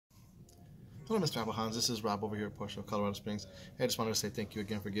Hello, Mr. Appelhans. This is Rob over here at Porsche of Colorado Springs. Hey, I just wanted to say thank you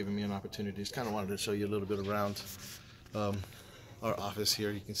again for giving me an opportunity. Just kind of wanted to show you a little bit around our office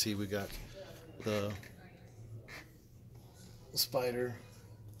here. You can see we got the Spider,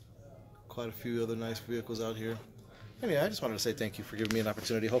 quite a few other nice vehicles out here. Anyway, I just wanted to say thank you for giving me an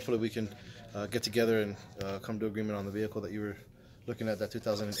opportunity. Hopefully we can get together and come to agreement on the vehicle that you were looking at, that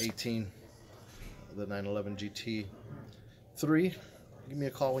 2018, the 911 GT3. Give me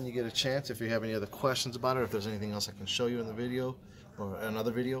a call when you get a chance if you have any other questions about it, or if there's anything else I can show you in the video or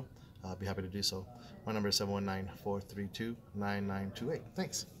another video. I'll be happy to do so. My number is 719-432-9928.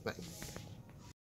 Thanks. Bye.